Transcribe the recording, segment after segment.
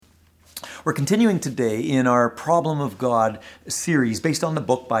We're continuing today in our Problem of God series based on the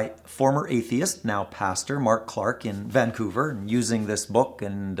book by former atheist, now pastor, Mark Clark in Vancouver, and using this book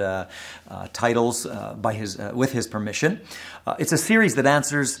and titles with his permission. It's a series that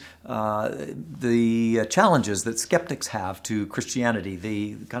answers the challenges that skeptics have to Christianity,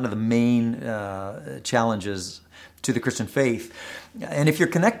 the main challenges to the Christian faith. And if you're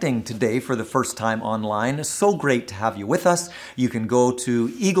connecting today for the first time online, it's so great to have you with us. You can go to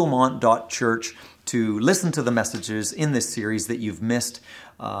eaglemont.church to listen to the messages in this series that you've missed.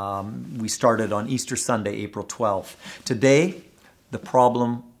 We started on Easter Sunday, April 12th. Today, the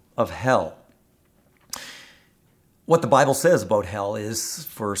problem of hell. What the Bible says about hell is,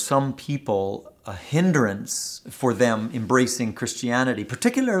 for some people, a hindrance for them embracing Christianity,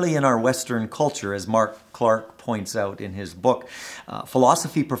 particularly in our Western culture, as Mark Clark points out in his book.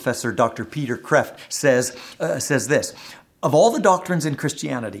 Philosophy professor Dr. Peter Kreeft says this: of all the doctrines in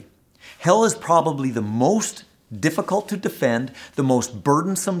Christianity, hell is probably the most difficult to defend, the most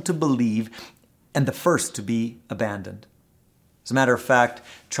burdensome to believe, and the first to be abandoned. As a matter of fact,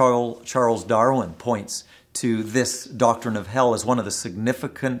 Charles Darwin points to this doctrine of hell as one of the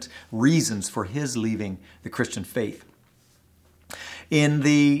significant reasons for his leaving the Christian faith. In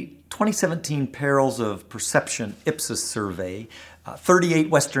the 2017 Perils of Perception Ipsos survey, 38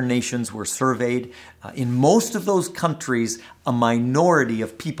 Western nations were surveyed. In most of those countries, a minority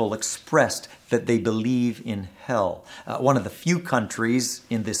of people expressed that they believe in hell. One of the few countries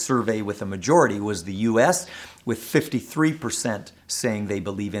in this survey with a majority was the U.S., with 53% saying they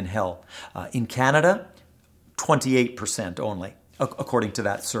believe in hell. In Canada, 28% only, according to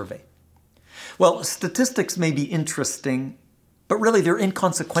that survey. Well, statistics may be interesting, but really they're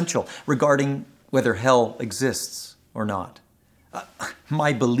inconsequential regarding whether hell exists or not.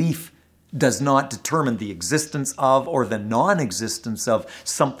 My belief does not determine the existence of or the non-existence of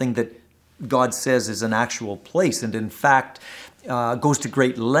something that God says is an actual place, and in fact goes to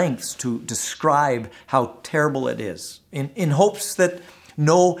great lengths to describe how terrible it is, in hopes that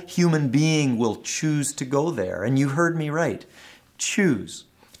no human being will choose to go there. And you heard me right. Choose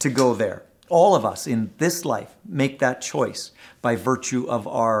to go there. All of us in this life make that choice by virtue of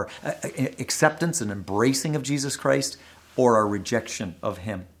our acceptance and embracing of Jesus Christ or our rejection of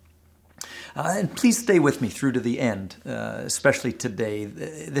Him. And please stay with me through to the end, especially today.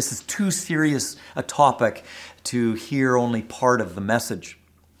 This is too serious a topic to hear only part of the message.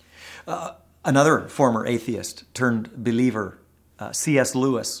 Another former atheist turned believer, C.S.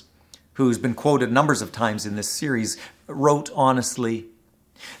 Lewis, who's been quoted numbers of times in this series, wrote honestly,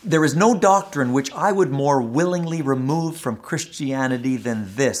 "There is no doctrine which I would more willingly remove from Christianity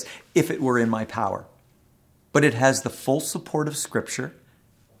than this, if it were in my power. But it has the full support of Scripture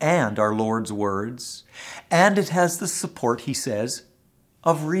and our Lord's words, and it has the support, he says,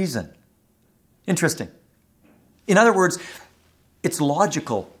 of reason." Interesting. In other words, it's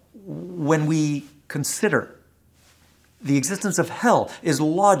logical when we consider the existence of hell is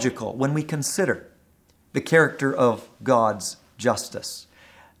logical when we consider the character of God's justice.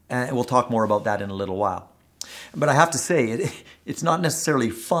 And we'll talk more about that in a little while. But I have to say, it's not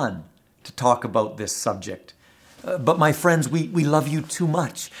necessarily fun to talk about this subject. But my friends, we love you too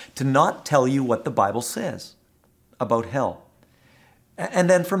much to not tell you what the Bible says about hell. And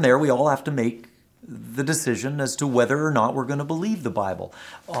then from there, we all have to make the decision as to whether or not we're going to believe the Bible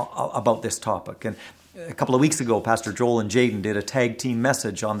about this topic. And a couple of weeks ago, Pastor Joel and Jaden did a tag team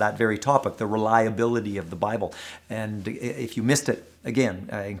message on that very topic, the reliability of the Bible. And if you missed it, again,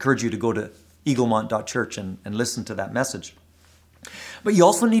 I encourage you to go to eaglemont.church and listen to that message. But you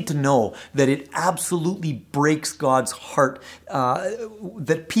also need to know that it absolutely breaks God's heart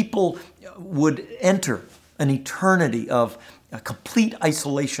that people would enter an eternity of a complete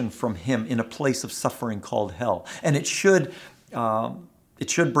isolation from Him in a place of suffering called hell. And it should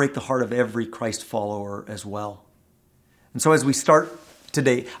break the heart of every Christ follower as well. And so as we start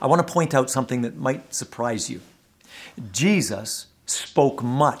today, I want to point out something that might surprise you. Jesus spoke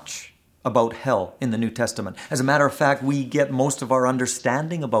much about hell in the New Testament. As a matter of fact, we get most of our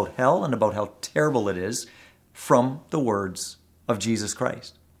understanding about hell and about how terrible it is from the words of Jesus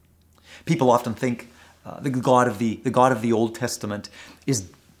Christ. People often think the God of the Old Testament is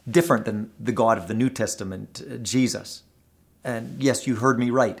different than the God of the New Testament, Jesus. And yes, you heard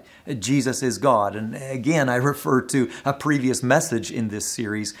me right. Jesus is God. And again, I refer to a previous message in this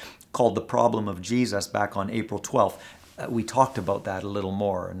series called The Problem of Jesus back on April 12th. We talked about that a little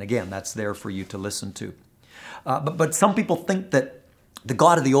more. And again, that's there for you to listen to. But some people think that the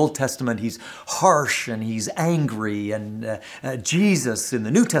God of the Old Testament, He's harsh and He's angry. And Jesus in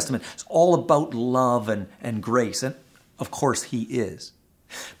the New Testament is all about love and grace. And of course He is.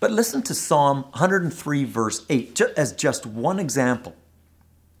 But listen to Psalm 103, verse 8, as just one example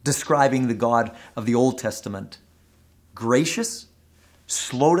describing the God of the Old Testament. Gracious,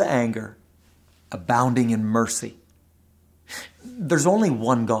 slow to anger, abounding in mercy. There's only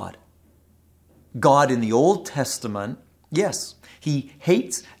one God. God in the Old Testament, yes, he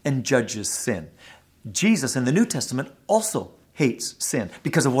hates and judges sin. Jesus in the New Testament also hates sin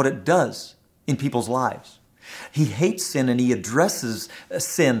because of what it does in people's lives. He hates sin and he addresses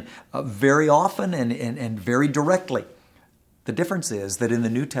sin very often and very directly. The difference is that in the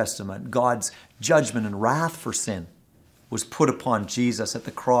New Testament, God's judgment and wrath for sin was put upon Jesus at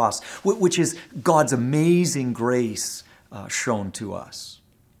the cross, which is God's amazing grace shown to us.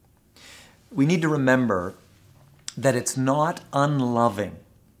 We need to remember that it's not unloving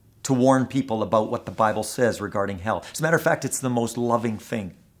to warn people about what the Bible says regarding hell. As a matter of fact, it's the most loving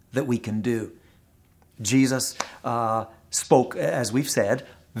thing that we can do. Jesus spoke, as we've said,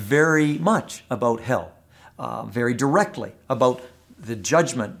 very much about hell, very directly about the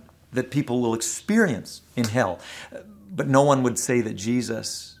judgment that people will experience in hell. But no one would say that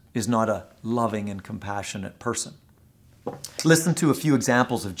Jesus is not a loving and compassionate person. Listen to a few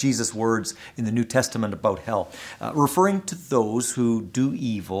examples of Jesus' words in the New Testament about hell, referring to those who do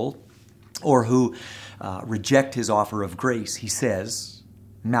evil or who reject his offer of grace. He says,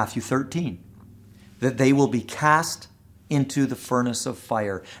 Matthew 13, that they will be cast into the furnace of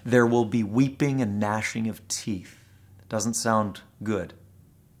fire. There will be weeping and gnashing of teeth. Doesn't sound good.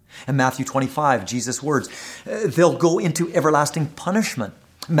 In Matthew 25, Jesus' words, they'll go into everlasting punishment.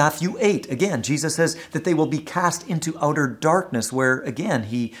 Matthew 8, again, Jesus says that they will be cast into outer darkness, where again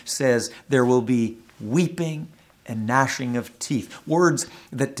he says there will be weeping and gnashing of teeth. Words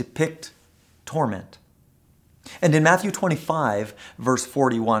that depict torment. And in Matthew 25, verse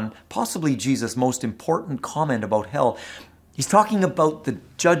 41, possibly Jesus' most important comment about hell, he's talking about the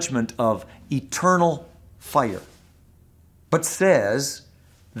judgment of eternal fire, but says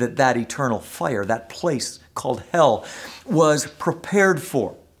that eternal fire, that place called hell, was prepared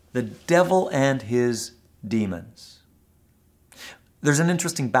for the devil and his demons. There's an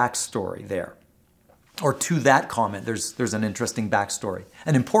interesting backstory there. Or to that comment, there's an interesting backstory,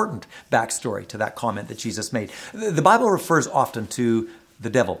 an important backstory to that comment that Jesus made. The Bible refers often to the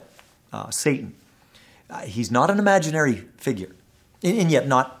devil, Satan. He's not an imaginary figure, and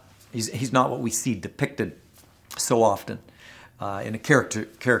yet he's not what we see depicted so often in a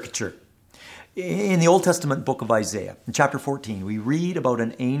caricature. In the Old Testament book of Isaiah, in chapter 14, we read about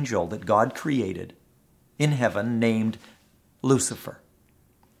an angel that God created in heaven named Lucifer.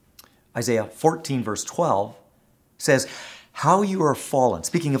 Isaiah 14, verse 12 says, how you are fallen,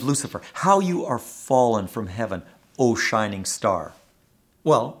 speaking of Lucifer, how you are fallen from heaven, O shining star.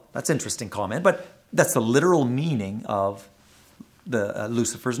 Well, that's an interesting comment, but that's the literal meaning of the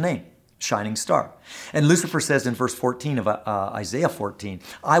Lucifer's name, shining star. And Lucifer says in verse 14 of Isaiah 14,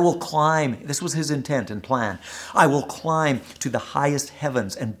 I will climb, this was his intent and plan, I will climb to the highest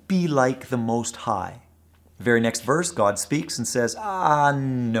heavens and be like the Most High. Very next verse, God speaks and says,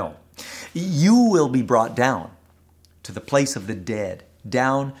 no. You will be brought down to the place of the dead,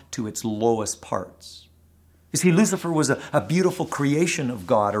 down to its lowest parts. You see, Lucifer was a beautiful creation of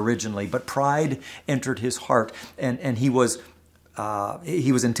God originally, but pride entered his heart, and he was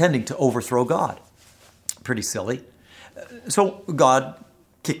intending to overthrow God. Pretty silly. So God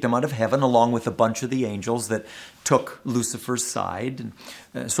kicked him out of heaven along with a bunch of the angels that took Lucifer's side.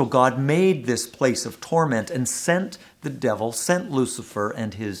 So God made this place of torment and sent the devil, sent Lucifer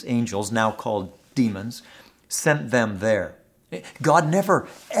and his angels, now called demons, sent them there. God never,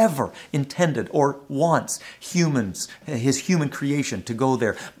 ever intended or wants humans, his human creation, to go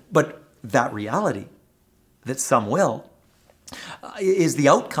there. But that reality, that some will, is the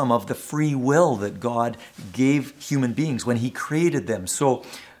outcome of the free will that God gave human beings when he created them, so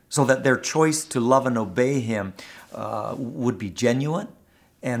that their choice to love and obey him would be genuine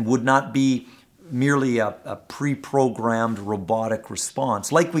and would not be merely a pre-programmed robotic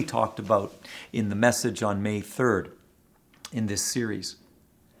response, like we talked about in the message on May 3rd in this series.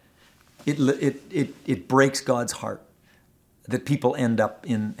 It breaks God's heart that people end up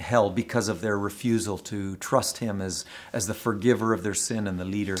in hell because of their refusal to trust him as the forgiver of their sin and the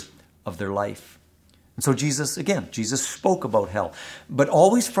leader of their life. And so Jesus spoke about hell, but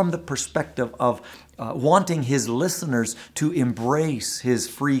always from the perspective of wanting his listeners to embrace his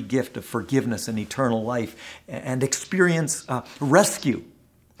free gift of forgiveness and eternal life and experience rescue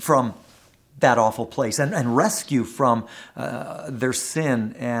from that awful place and rescue from their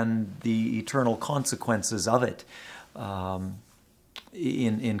sin and the eternal consequences of it.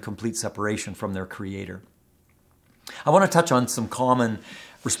 In complete separation from their Creator. I want to touch on some common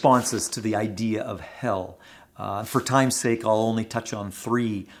responses to the idea of hell. For time's sake, I'll only touch on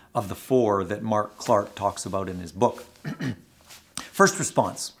 3 of the 4 that Mark Clark talks about in his book. First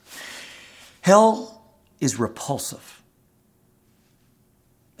response: hell is repulsive.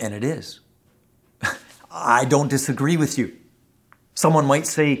 And it is. I don't disagree with you. Someone might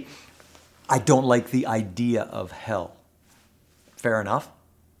say, I don't like the idea of hell. Fair enough.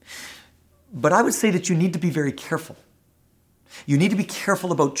 But I would say that you need to be very careful. You need to be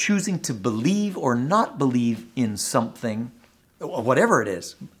careful about choosing to believe or not believe in something, whatever it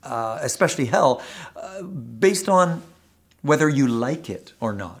is, especially hell, based on whether you like it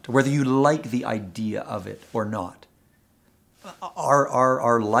or not, whether you like the idea of it or not.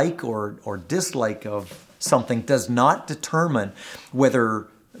 Our like or dislike of something does not determine whether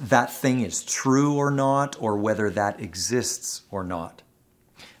that thing is true or not, or whether that exists or not.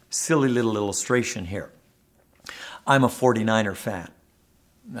 Silly little illustration here. I'm a 49er fan.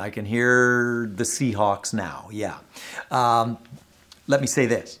 I can hear the Seahawks now, yeah. Let me say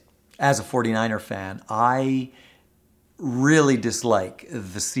this. As a 49er fan, I really dislike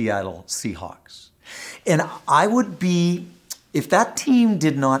the Seattle Seahawks. And I would be, if that team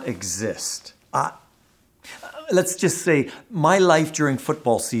did not exist, let's just say my life during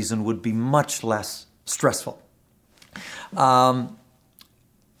football season would be much less stressful.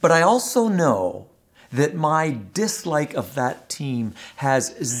 But I also know that my dislike of that team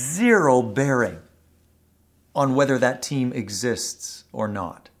has 0 bearing on whether that team exists or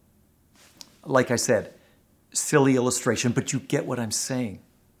not. Like I said, silly illustration, but you get what I'm saying.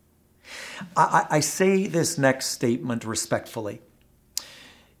 I say this next statement respectfully.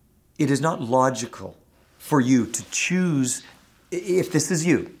 It is not logical for you to choose, if this is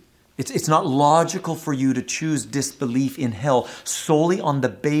you, it's not logical for you to choose disbelief in hell solely on the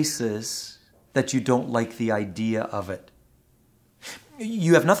basis that you don't like the idea of it.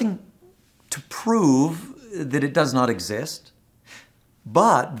 You have nothing to prove that it does not exist,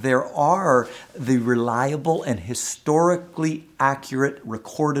 but there are the reliable and historically accurate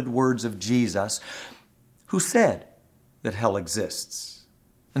recorded words of Jesus who said that hell exists.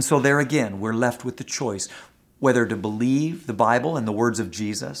 And so there again, we're left with the choice whether to believe the Bible and the words of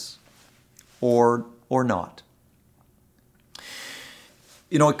Jesus or not.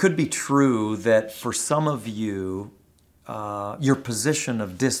 You know, it could be true that for some of you, your position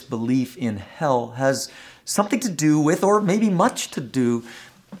of disbelief in hell has something to do with, or maybe much to do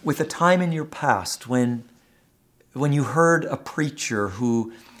with, a time in your past when you heard a preacher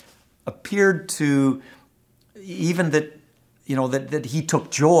who appeared to, even that, you know, that he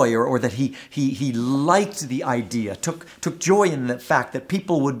took joy or that he liked the idea, took joy in the fact that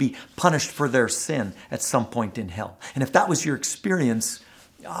people would be punished for their sin at some point in hell. And if that was your experience,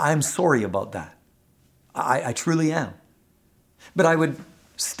 I'm sorry about that. I truly am. But I would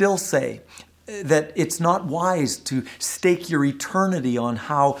still say that it's not wise to stake your eternity on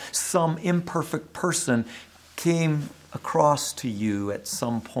how some imperfect person came across to you at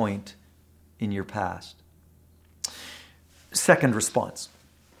some point in your past. Second response.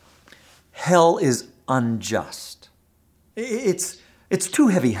 Hell is unjust. It's too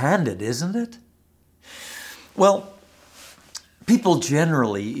heavy-handed, isn't it? Well, people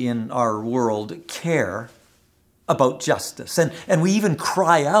generally in our world care about justice, and we even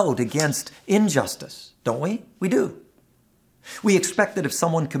cry out against injustice, don't we? We do. We expect that if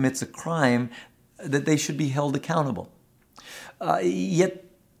someone commits a crime, that they should be held accountable. Yet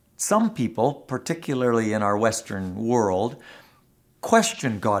some people, particularly in our Western world,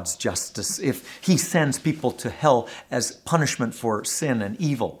 question God's justice if He sends people to hell as punishment for sin and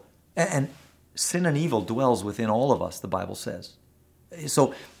evil. And sin and evil dwells within all of us, the Bible says.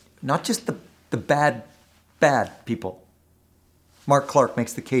 So not just the bad people. Mark Clark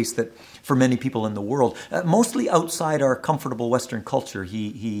makes the case that for many people in the world, mostly outside our comfortable Western culture,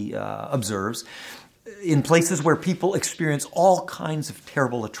 he observes, in places where people experience all kinds of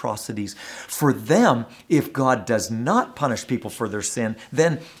terrible atrocities, for them, if God does not punish people for their sin,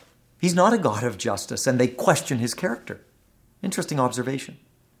 then He's not a God of justice, and they question His character. Interesting observation.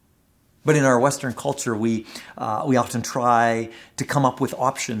 But in our Western culture, we often try to come up with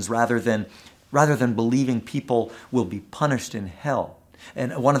options rather than believing people will be punished in hell.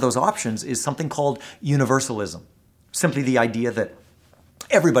 And one of those options is something called universalism. Simply the idea that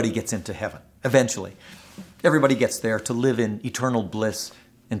everybody gets into heaven eventually. Everybody gets there to live in eternal bliss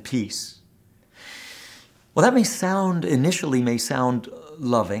and peace. Well, that initially may sound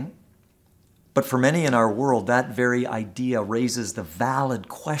loving, but for many in our world, that very idea raises the valid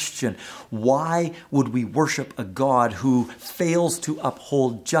question: why would we worship a God who fails to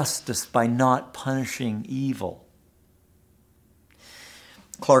uphold justice by not punishing evil?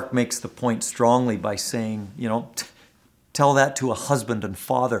 Clark makes the point strongly by saying, tell that to a husband and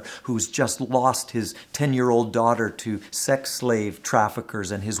father who's just lost his 10-year-old daughter to sex slave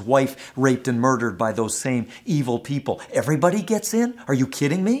traffickers and his wife raped and murdered by those same evil people. Everybody gets in? Are you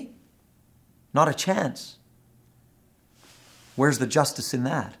kidding me? Not a chance. Where's the justice in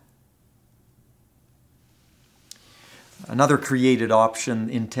that? Another created option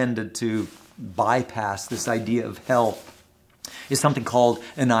intended to bypass this idea of hell is something called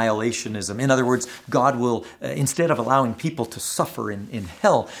annihilationism. In other words, God will, instead of allowing people to suffer in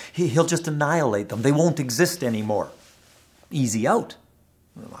hell, he'll just annihilate them. They won't exist anymore. Easy out.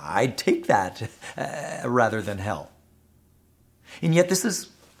 I'd take that rather than hell. And yet this is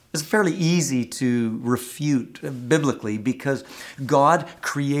fairly easy to refute biblically because God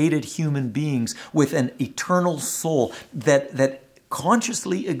created human beings with an eternal soul that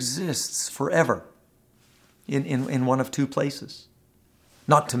consciously exists forever in one of two places.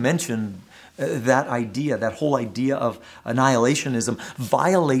 Not to mention that whole idea of annihilationism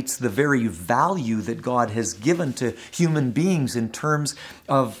violates the very value that God has given to human beings in terms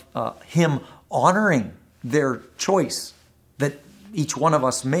of Him honoring their choice that each one of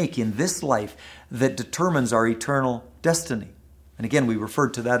us make in this life that determines our eternal destiny. And again, we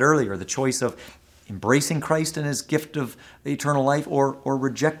referred to that earlier, the choice of embracing Christ and His gift of eternal life or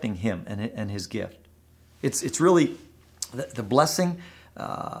rejecting Him and His gift. It's really the blessing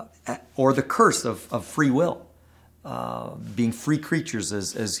or the curse of free will, being free creatures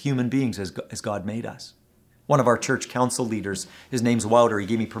as human beings as God made us. One of our church council leaders, his name's Wouter, he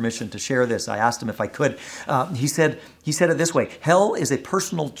gave me permission to share this. I asked him if I could. He said it this way: hell is a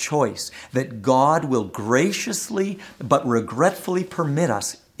personal choice that God will graciously but regretfully permit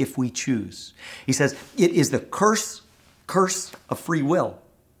us if we choose. He says it is the curse of free will,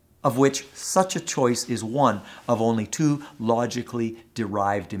 of which such a choice is one of only two logically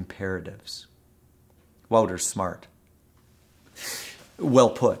derived imperatives. Wouter's smart.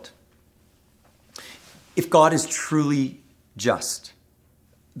 Well put. If God is truly just,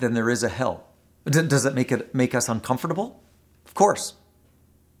 then there is a hell. Does it make us uncomfortable? Of course.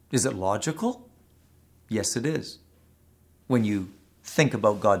 Is it logical? Yes, it is. When you think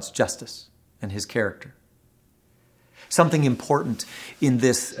about God's justice and His character. Something important in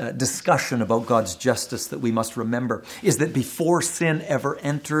this discussion about God's justice that we must remember is that before sin ever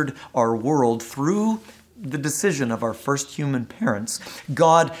entered our world through the decision of our first human parents,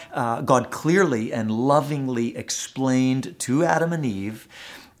 God clearly and lovingly explained to Adam and Eve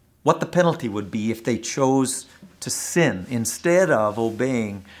what the penalty would be if they chose to sin instead of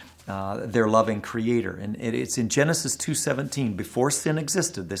obeying their loving Creator. And it's in Genesis 2:17. Before sin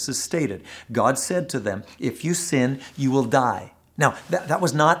existed, this is stated. God said to them, "If you sin, you will die." Now, that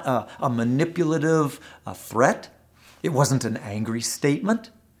was not a manipulative threat. It wasn't an angry statement.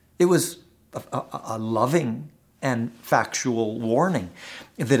 It was a loving and factual warning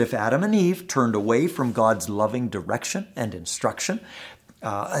that if Adam and Eve turned away from God's loving direction and instruction,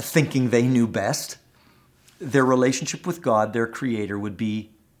 thinking they knew best, their relationship with God, their Creator, would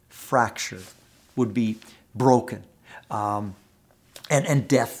be fractured, would be broken, and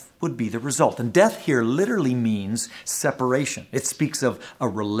death would be the result. And death here literally means separation. It speaks of a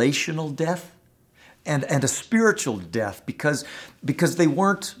relational death and a spiritual death because they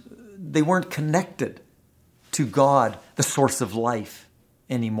weren't connected to God, the source of life,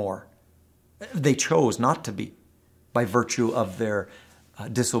 anymore. They chose not to be by virtue of their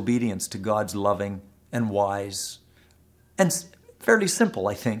disobedience to God's loving and wise and fairly simple,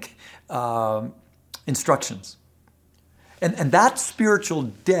 I think, instructions. And that spiritual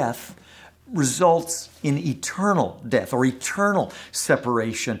death results in eternal death or eternal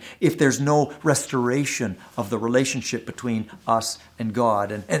separation if there's no restoration of the relationship between us and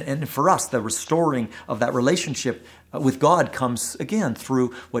God. And for us, the restoring of that relationship with God comes again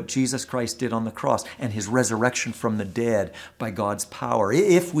through what Jesus Christ did on the cross and His resurrection from the dead by God's power,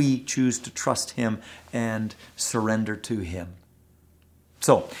 if we choose to trust Him and surrender to Him.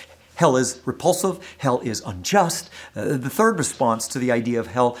 So, hell is repulsive. Hell is unjust. The third response to the idea of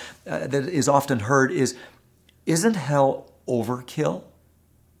hell that is often heard is, isn't hell overkill?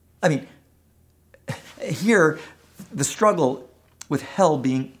 I mean, here, the struggle with hell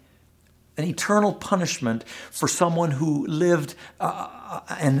being an eternal punishment for someone who lived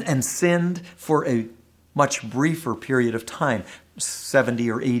and sinned for a much briefer period of time,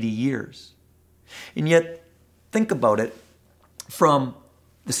 70 or 80 years. And yet, think about it from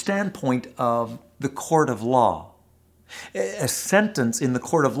the standpoint of the court of law. A sentence in the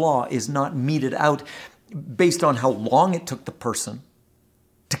court of law is not meted out based on how long it took the person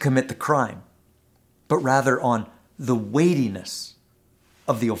to commit the crime, but rather on the weightiness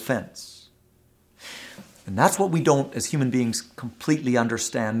of the offense. And that's what we don't, as human beings, completely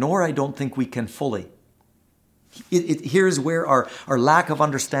understand, nor I don't think we can fully. Here's where our lack of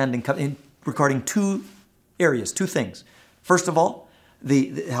understanding comes in regarding two areas, two things. First of all,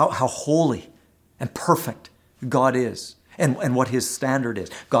 how holy and perfect God is and what his standard is.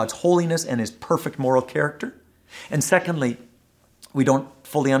 God's holiness and his perfect moral character. And secondly, we don't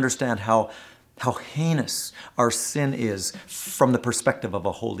fully understand how heinous our sin is from the perspective of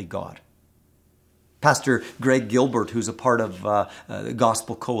a holy God. Pastor Greg Gilbert, who's a part of the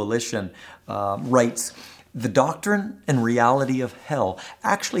Gospel Coalition, writes, "The doctrine and reality of hell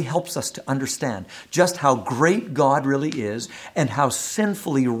actually helps us to understand just how great God really is and how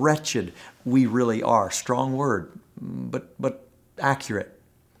sinfully wretched we really are." Strong word, but accurate.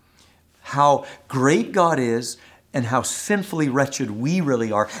 How great God is and how sinfully wretched we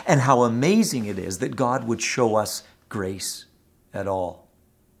really are, and how amazing it is that God would show us grace at all.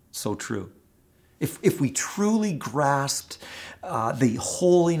 So true. If we truly grasped the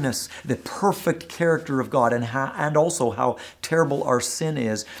holiness, the perfect character of God, and also how terrible our sin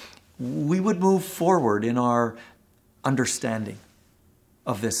is, we would move forward in our understanding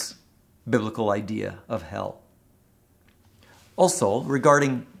of this biblical idea of hell. Also,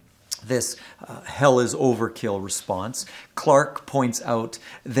 regarding this hell is overkill response, Clark points out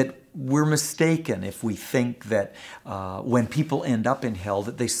that we're mistaken if we think that when people end up in hell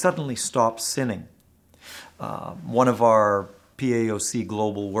that they suddenly stop sinning. One of our PAOC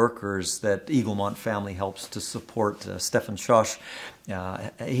global workers that Eaglemont Family helps to support, Stefan Schosch,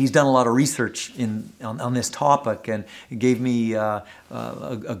 he's done a lot of research on this topic and gave me a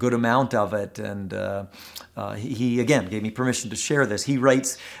good amount of it. And he, again, gave me permission to share this. He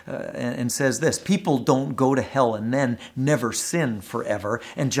writes and says this: "People don't go to hell and then never sin forever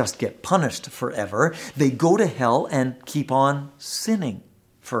and just get punished forever. They go to hell and keep on sinning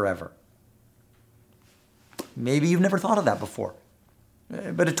forever." Maybe you've never thought of that before,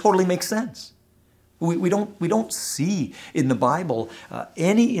 but it totally makes sense. We don't see in the Bible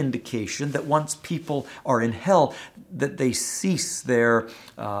any indication that once people are in hell that they cease their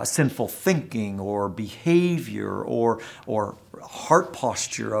sinful thinking or behavior or heart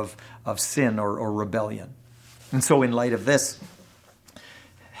posture of sin or rebellion. And so in light of this,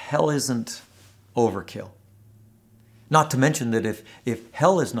 hell isn't overkill. Not to mention that if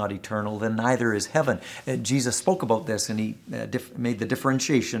hell is not eternal, then neither is heaven. Jesus spoke about this, and he made the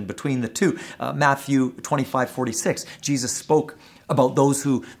differentiation between the two. Matthew 25:46, Jesus spoke about those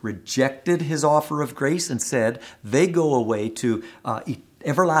who rejected his offer of grace and said they go away to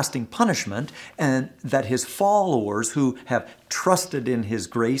everlasting punishment, and that his followers who have trusted in his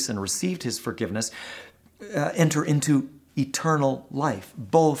grace and received his forgiveness enter into eternal life,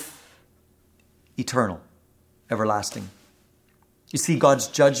 both eternal. Everlasting. You see, God's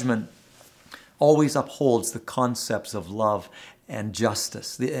judgment always upholds the concepts of love and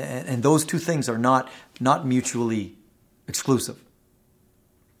justice. And those two things are not mutually exclusive.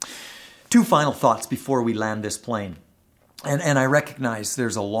 Two final thoughts before we land this plane. And I recognize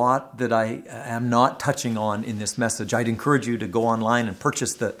there's a lot that I am not touching on in this message. I'd encourage you to go online and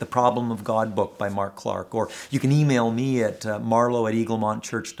purchase the Problem of God book by Mark Clark. Or you can email me at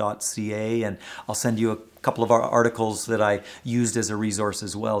marlow@eaglemontchurch.ca, and I'll send you a couple of our articles that I used as a resource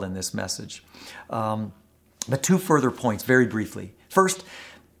as well in this message. But two further points, very briefly. First,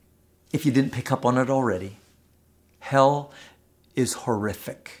 if you didn't pick up on it already, hell is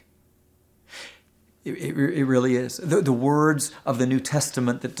horrific. It really is. The words of the New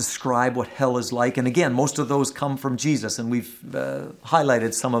Testament that describe what hell is like, and again, most of those come from Jesus, and we've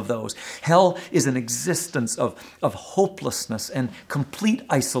highlighted some of those. Hell is an existence of hopelessness and complete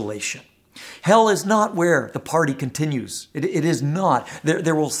isolation. Hell is not where the party continues. It is not.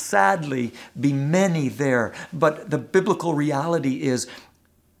 There will sadly be many there, but the biblical reality is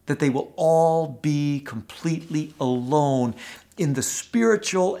that they will all be completely alone in the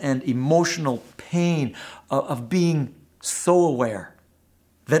spiritual and emotional pain of being so aware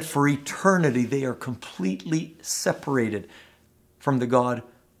that for eternity they are completely separated from the God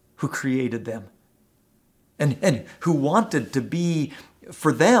who created them and who wanted to be,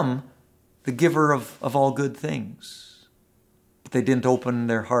 for them, the giver of all good things. But they didn't open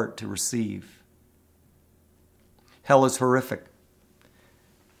their heart to receive. Hell is horrific.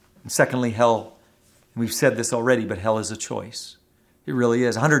 And secondly, hell, we've said this already, but hell is a choice. It really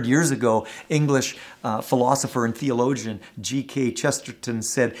is. 100 years ago, English philosopher and theologian G.K. Chesterton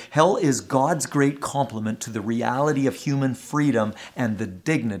said, "Hell is God's great compliment to the reality of human freedom and the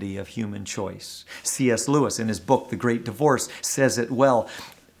dignity of human choice." C.S. Lewis, in his book, The Great Divorce, says it well.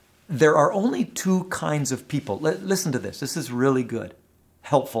 There are only two kinds of people. Listen to this. This is really good.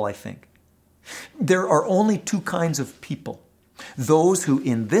 helpful, I think. There are only two kinds of people. Those who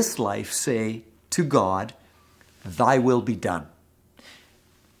in this life say to God, "Thy will be done."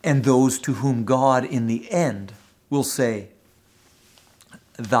 And those to whom God in the end will say,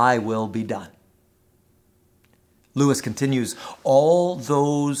 "Thy will be done." Lewis continues, "All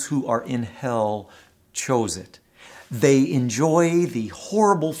those who are in hell chose it. They enjoy the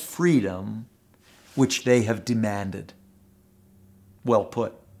horrible freedom which they have demanded." Well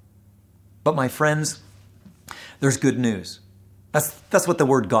put. But my friends, there's good news. That's what the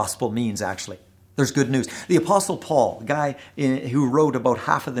word gospel means, actually. There's good news. The Apostle Paul, the guy who wrote about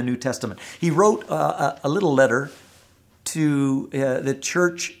half of the New Testament, he wrote a little letter to the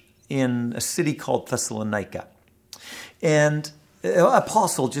church in a city called Thessalonica. And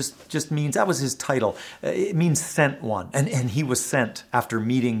apostle just means, that was his title. It means sent one. And he was sent after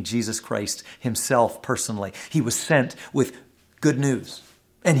meeting Jesus Christ himself personally. He was sent with good news.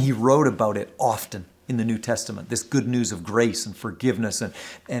 And he wrote about it often in the New Testament, this good news of grace and forgiveness and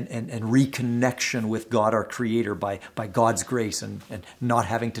reconnection with God, our Creator, by God's grace and not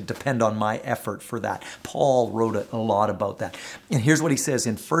having to depend on my effort for that. Paul wrote a lot about that. And here's what he says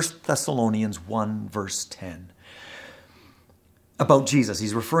in 1 Thessalonians 1, verse 10. About Jesus.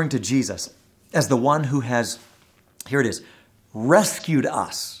 He's referring to Jesus as the one who has, here it is, rescued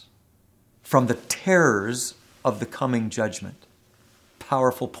us from the terrors of the coming judgment.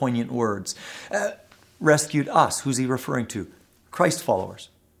 Powerful, poignant words. Rescued us. Who's he referring to? Christ followers.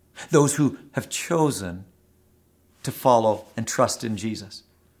 Those who have chosen to follow and trust in Jesus.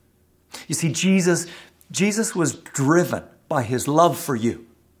 You see, Jesus was driven by his love for you.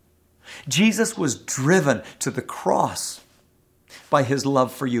 Jesus was driven to the cross by his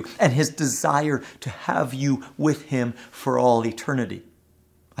love for you and his desire to have you with him for all eternity.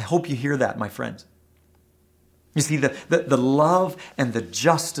 I hope you hear that, my friends. You see, the love and the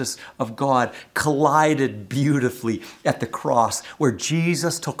justice of God collided beautifully at the cross, where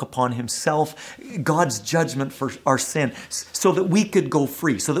Jesus took upon himself God's judgment for our sin so that we could go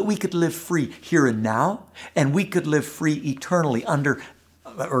free, so that we could live free here and now, and we could live free eternally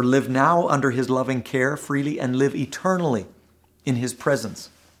live now under his loving care freely and live eternally in his presence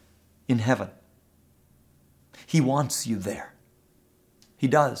in heaven. He wants you there. He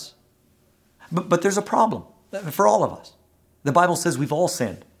does. But there's a problem. For all of us. The Bible says we've all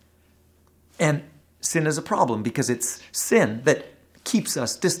sinned. And sin is a problem because it's sin that keeps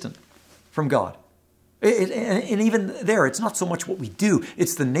us distant from God. And even there, it's not so much what we do,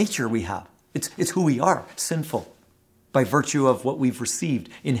 it's the nature we have. It's who we are, sinful, by virtue of what we've received,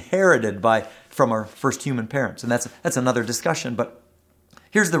 inherited from our first human parents. And that's another discussion. But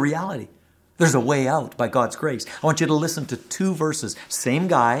here's the reality. There's a way out by God's grace. I want you to listen to two verses. Same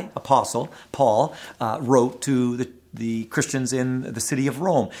guy, Apostle Paul, wrote to the Christians in the city of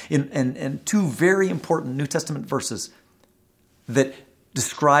Rome. And two very important New Testament verses that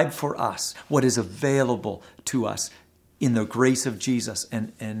describe for us what is available to us in the grace of Jesus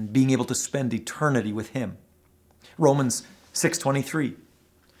and being able to spend eternity with him. Romans 6:23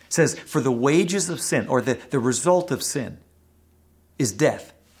 says, "For the wages of sin," or the result of sin, "is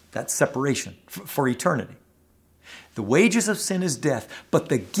death." That's separation for eternity. The wages of sin is death, but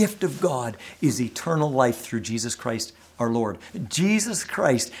the gift of God is eternal life through Jesus Christ our Lord. Jesus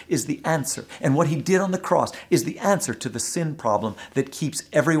Christ is the answer. And what he did on the cross is the answer to the sin problem that keeps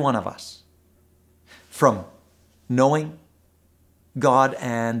every one of us from knowing God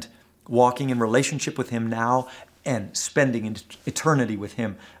and walking in relationship with him now and spending eternity with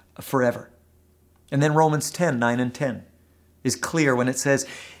him forever. And then Romans 10:9 and 10 is clear when it says,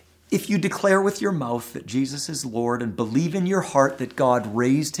 "If you declare with your mouth that Jesus is Lord and believe in your heart that God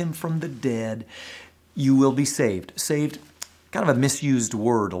raised him from the dead, you will be saved." Saved, kind of a misused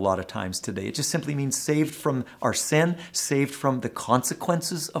word a lot of times today. It just simply means saved from our sin, saved from the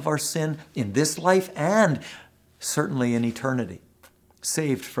consequences of our sin in this life and certainly in eternity.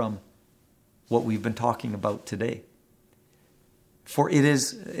 Saved from what we've been talking about today. For it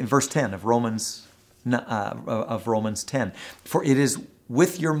is, in verse 10 of Romans 10, "For it is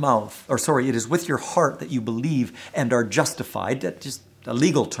with your mouth, it is with your heart that you believe and are justified." That's just a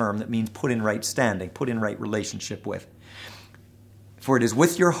legal term that means put in right standing, put in right relationship with. "For it is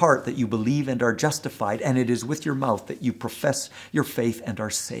with your heart that you believe and are justified, and it is with your mouth that you profess your faith and are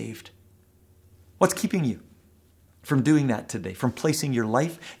saved." What's keeping you from doing that today? From placing your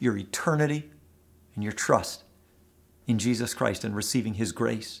life, your eternity, and your trust in Jesus Christ and receiving his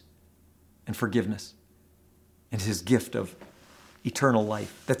grace and forgiveness and his gift of eternal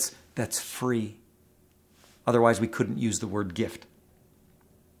life that's free. Otherwise, we couldn't use the word gift.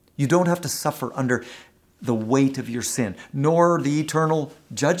 You don't have to suffer under the weight of your sin, nor the eternal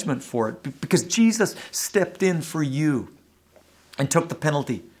judgment for it, because Jesus stepped in for you and took the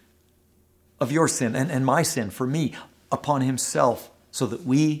penalty of your sin and my sin for me upon himself, so that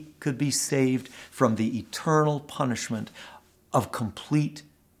we could be saved from the eternal punishment of complete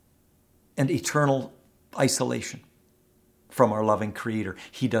and eternal isolation from our loving Creator.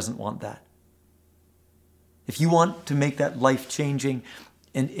 He doesn't want that. If you want to make that life-changing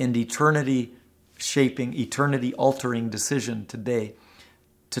and eternity-shaping, eternity-altering decision today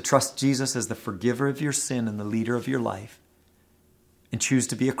to trust Jesus as the forgiver of your sin and the leader of your life, and choose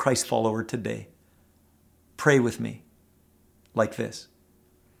to be a Christ follower today, pray with me like this.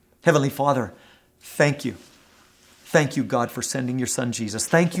 Heavenly Father, thank you. Thank you, God, for sending your Son, Jesus.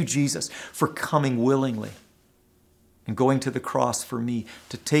 Thank you, Jesus, for coming willingly and going to the cross for me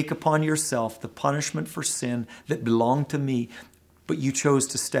to take upon yourself the punishment for sin that belonged to me, but you chose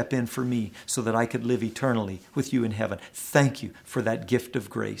to step in for me so that I could live eternally with you in heaven. Thank you for that gift of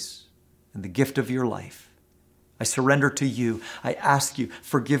grace and the gift of your life. I surrender to you. I ask you,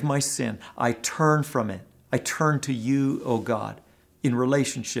 forgive my sin. I turn from it. I turn to you, O God, in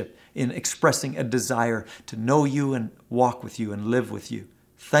relationship, in expressing a desire to know you and walk with you and live with you.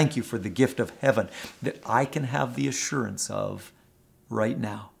 Thank you for the gift of heaven that I can have the assurance of right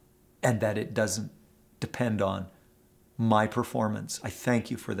now, and that it doesn't depend on my performance. I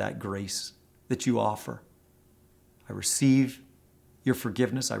thank you for that grace that you offer. I receive your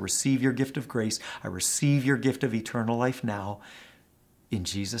forgiveness. I receive your gift of grace. I receive your gift of eternal life now. In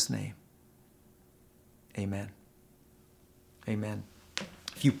Jesus' name, amen. Amen.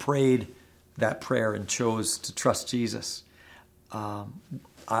 If you prayed that prayer and chose to trust Jesus,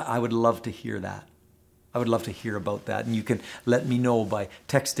 I would love to hear that. I would love to hear about that. And you can let me know by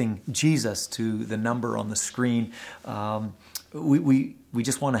texting Jesus to the number on the screen. We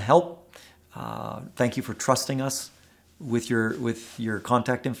just want to help. Thank you for trusting us with your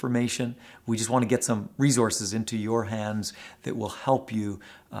contact information. We just want to get some resources into your hands that will help you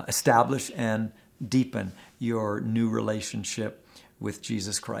establish and deepen your new relationship with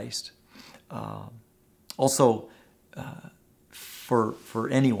Jesus Christ. Also, for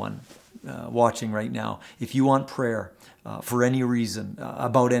anyone watching right now, if you want prayer for any reason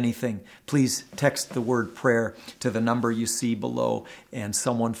about anything, please text the word prayer to the number you see below, and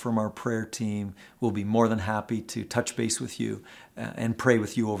someone from our prayer team will be more than happy to touch base with you and pray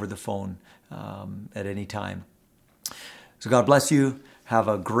with you over the phone at any time. So God bless you. Have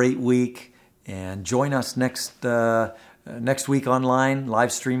a great week, and join us next week online,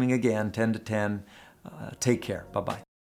 live streaming again, 10 to 10. Take care. Bye-bye.